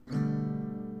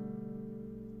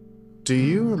Do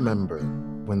you remember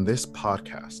when this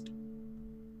podcast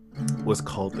was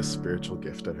called The Spiritual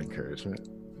Gift of Encouragement?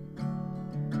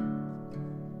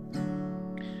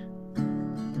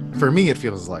 For me, it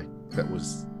feels like that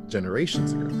was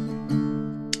generations ago.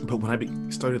 But when I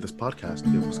started this podcast,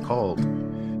 it was called,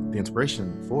 the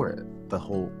inspiration for it, the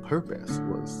whole purpose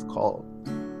was called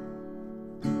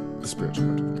The Spiritual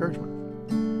Gift of Encouragement.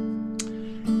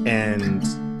 And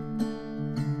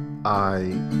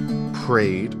I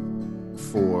prayed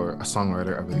for a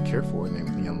songwriter I really care for named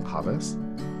Lianne La Havas,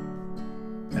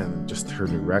 and just her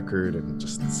new record and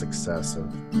just the success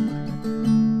of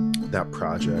that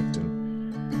project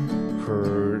and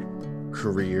her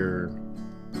career.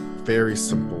 Very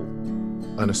simple,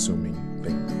 unassuming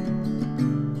thing.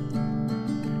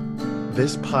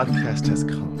 This podcast has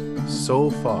come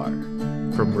so far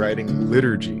from writing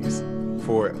liturgies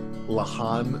for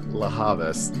Lianne La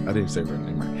Havas. I didn't say her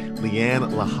name right.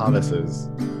 Lianne La Havas's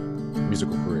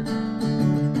musical career.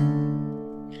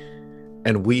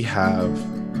 And we have,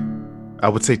 I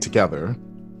would say together,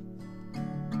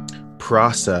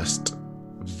 processed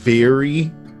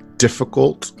very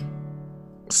difficult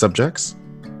subjects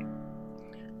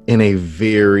in a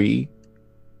very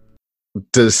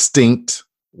distinct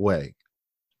way,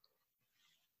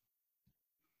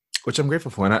 which I'm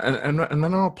grateful for. And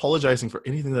I'm not apologizing for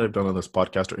anything that I've done on this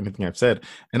podcast or anything I've said.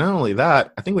 And not only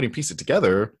that, I think when you piece it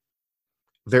together,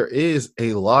 there is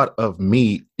a lot of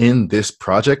me in this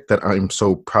project that I'm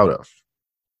so proud of.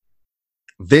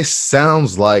 This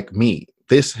sounds like me.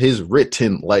 This is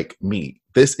written like me.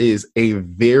 This is a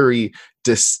very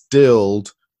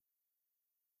distilled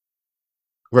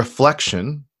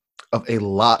reflection of a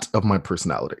lot of my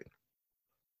personality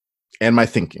and my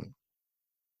thinking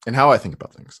and how I think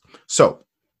about things. So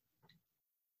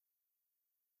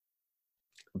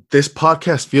this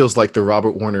podcast feels like the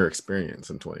Robert Warner Experience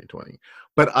in 2020.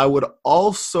 But I would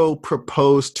also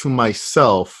propose to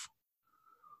myself,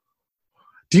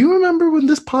 do you remember when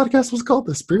this podcast was called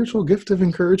The Spiritual Gift of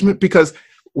Encouragement? Because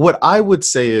what I would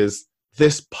say is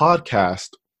this podcast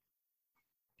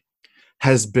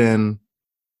has been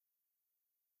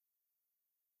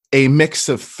a mix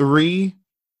of three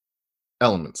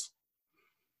elements: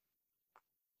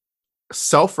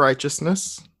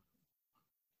 self-righteousness,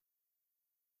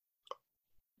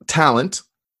 talent,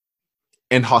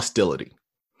 and hostility.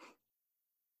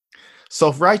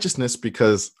 Self-righteousness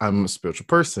because I'm a spiritual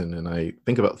person and I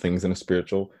think about things in a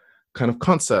spiritual kind of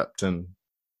concept, and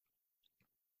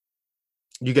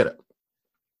you get it.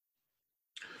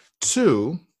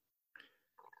 Two,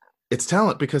 it's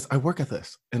talent because I work at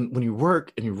this. And when you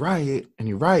work and you write and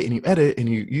you edit and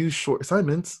you use short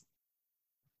assignments,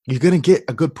 you're going to get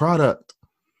a good product.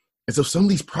 And so some of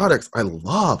these products I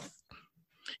love.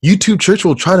 YouTube Church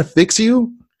will try to fix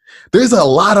you. There's a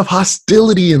lot of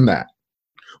hostility in that.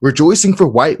 Rejoicing for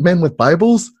white men with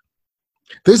Bibles.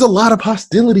 There's a lot of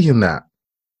hostility in that.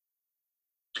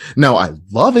 Now, I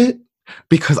love it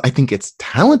because I think it's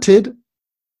talented.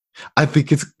 I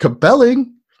think it's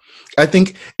compelling. I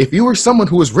think if you were someone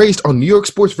who was raised on New York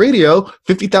sports radio,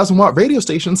 50,000 watt radio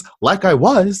stations like I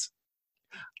was,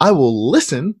 I will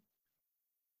listen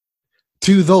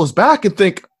to those back and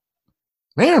think,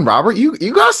 man, Robert,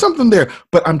 you got something there.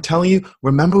 But I'm telling you,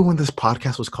 remember when this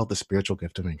podcast was called The Spiritual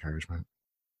Gift of Encouragement?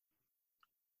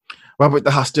 Robert,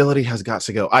 the hostility has got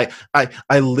to go.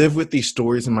 I live with these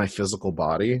stories in my physical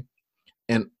body,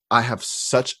 and I have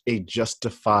such a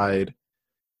justified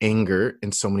anger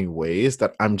in so many ways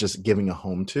that I'm just giving a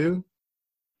home to,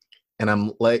 and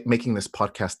I'm like making this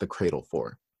podcast the cradle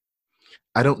for.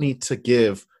 I don't need to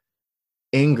give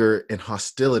anger and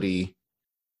hostility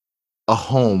a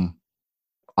home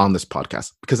on this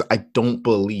podcast because I don't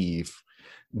believe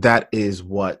that is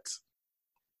what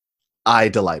I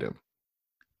delight in.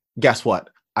 Guess what?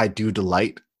 I do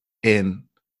delight in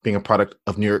being a product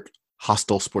of New York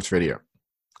hostile sports radio.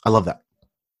 I love that.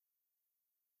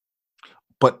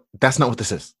 But that's not what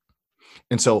this is.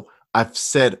 And so I've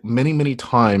said many, many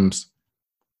times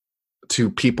to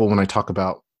people when I talk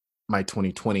about my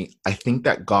 2020, I think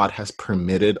that God has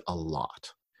permitted a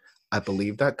lot. I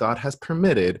believe that God has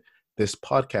permitted this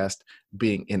podcast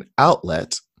being an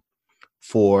outlet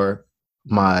for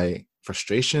my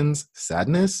frustrations,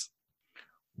 sadness,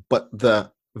 but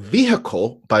the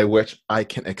vehicle by which I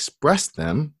can express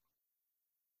them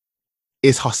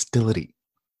is hostility.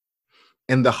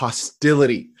 And the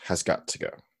hostility has got to go.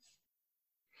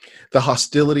 The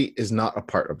hostility is not a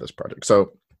part of this project.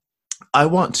 So I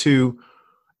want to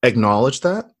acknowledge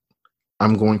that.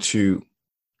 I'm going to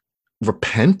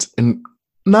repent and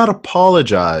not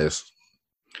apologize,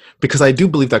 because I do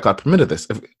believe that God permitted this.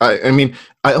 I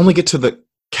only get to the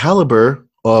caliber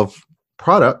of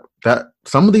product that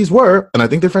some of these were, and I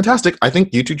think they're fantastic. I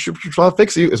think YouTube should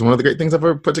fix you is one of the great things I've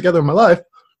ever put together in my life.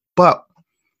 But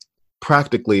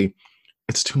practically,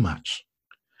 it's too much.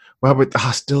 Robert, the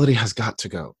hostility has got to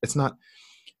go. It's not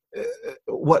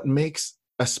what makes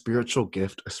a spiritual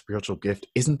gift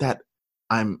isn't that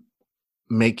I'm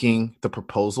making the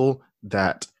proposal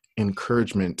that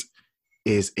encouragement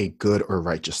is a good or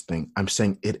righteous thing. I'm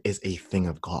saying it is a thing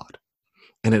of God,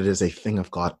 and it is a thing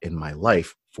of God in my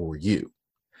life for you.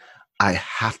 I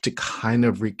have to kind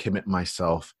of recommit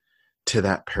myself to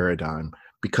that paradigm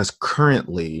because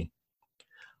currently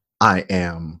I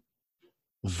am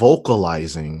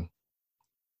vocalizing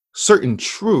certain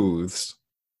truths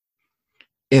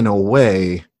in a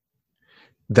way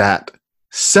that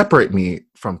separate me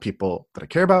from people that I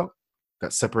care about,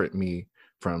 that separate me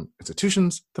from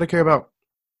institutions that I care about.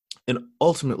 And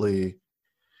ultimately,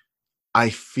 I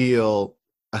feel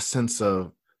a sense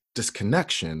of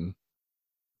disconnection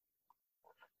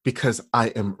because I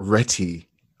am ready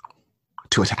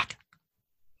to attack.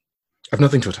 I have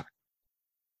nothing to attack.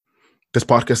 This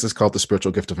podcast is called The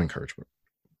Spiritual Gift of Encouragement.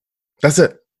 That's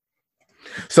it.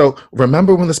 So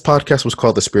remember when this podcast was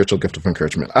called The Spiritual Gift of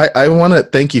Encouragement. I want to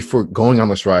thank you for going on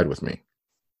this ride with me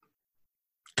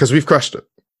because we've crushed it.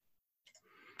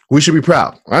 We should be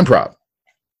proud. I'm proud.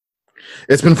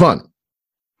 It's been fun.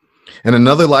 In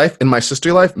another life, in my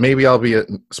sister life, maybe I'll be a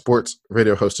sports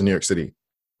radio host in New York City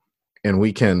and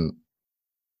we can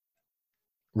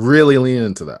really lean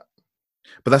into that.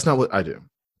 But that's not what I do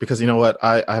because you know what?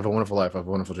 I have a wonderful life. I have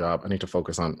a wonderful job. I need to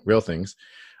focus on real things.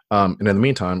 And in the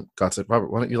meantime, God said,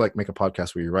 Robert, why don't you make a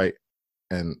podcast where you write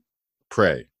and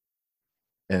pray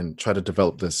and try to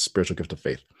develop this spiritual gift of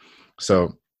faith?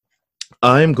 So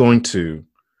I'm going to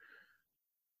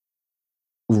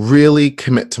really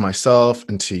commit to myself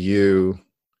and to you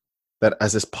that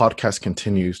as this podcast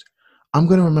continues, I'm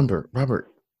going to remember, Robert,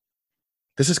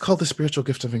 this is called the spiritual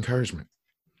gift of encouragement.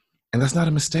 And that's not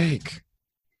a mistake.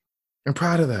 I'm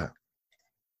proud of that.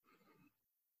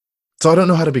 So I don't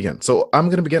know how to begin. So I'm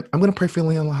going to begin. I'm going to pray for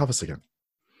Lianne La Havas again.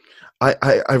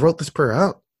 I wrote this prayer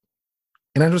out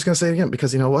and I'm just going to say it again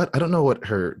because you know what? I don't know what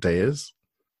her day is.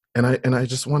 And I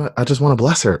just want to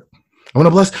bless her. I want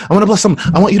to bless someone.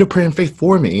 I want you to pray in faith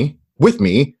for me, with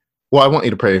me. Well, I want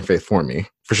you to pray in faith for me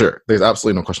for sure. There's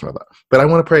absolutely no question about that. But I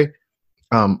want to pray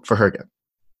for her again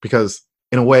because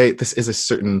in a way, this is a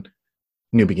certain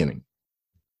new beginning,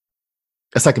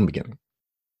 a second beginning.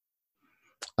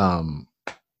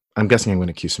 I'm guessing I'm going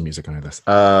to cue some music under this.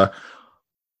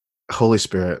 Holy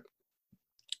Spirit,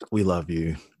 we love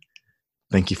you.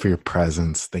 Thank you for your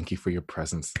presence. Thank you for your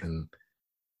presence in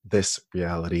this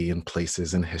reality, in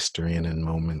places, in history, and in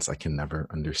moments I can never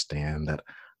understand that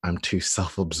I'm too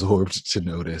self-absorbed to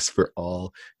notice for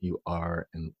all you are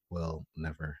and will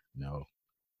never know.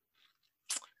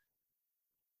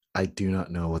 I do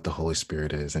not know what the Holy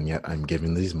Spirit is, and yet I'm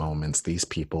giving these moments, these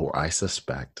people where I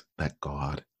suspect that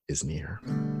God is near.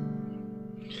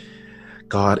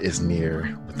 God is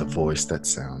near with a voice that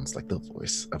sounds like the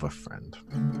voice of a friend.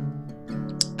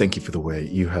 Thank you for the way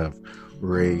you have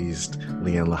raised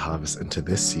Lianne La Havas into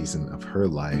this season of her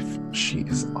life. She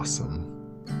is awesome.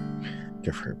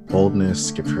 Give her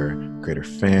boldness, give her greater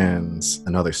fans,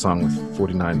 another song with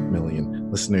 49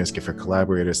 million listeners, give her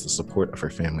collaborators the support of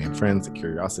her family and friends, the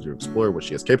curiosity to explore what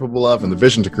she is capable of, and the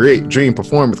vision to create, dream,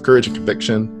 perform with courage and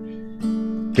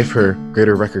conviction. Give her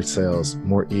greater record sales,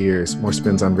 more ears, more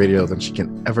spins on radio than she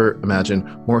can ever imagine,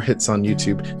 more hits on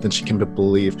YouTube than she can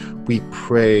believe. We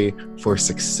pray for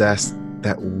success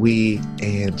that we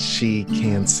and she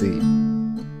can see.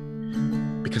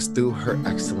 Because through her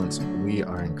excellence, we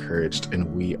are encouraged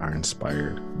and we are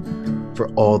inspired. For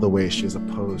all the ways she is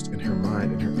opposed in her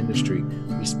mind and her industry,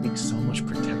 we speak so much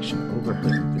protection over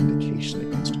her and vindication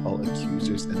against all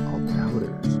accusers and all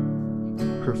doubters.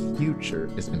 Her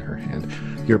future is in her hand.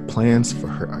 Your plans for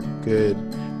her are good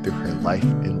through her life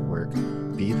and work.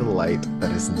 Be the light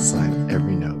that is inside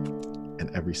every note and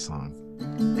every song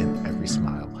and every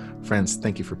smile. Friends,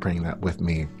 thank you for praying that with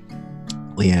me.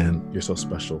 Lianne, you're so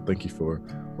special. Thank you for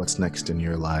what's next in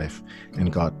your life.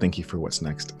 And God, thank you for what's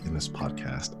next in this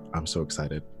podcast. I'm so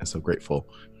excited and so grateful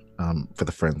for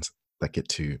the friends that get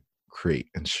to create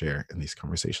and share in these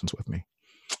conversations with me.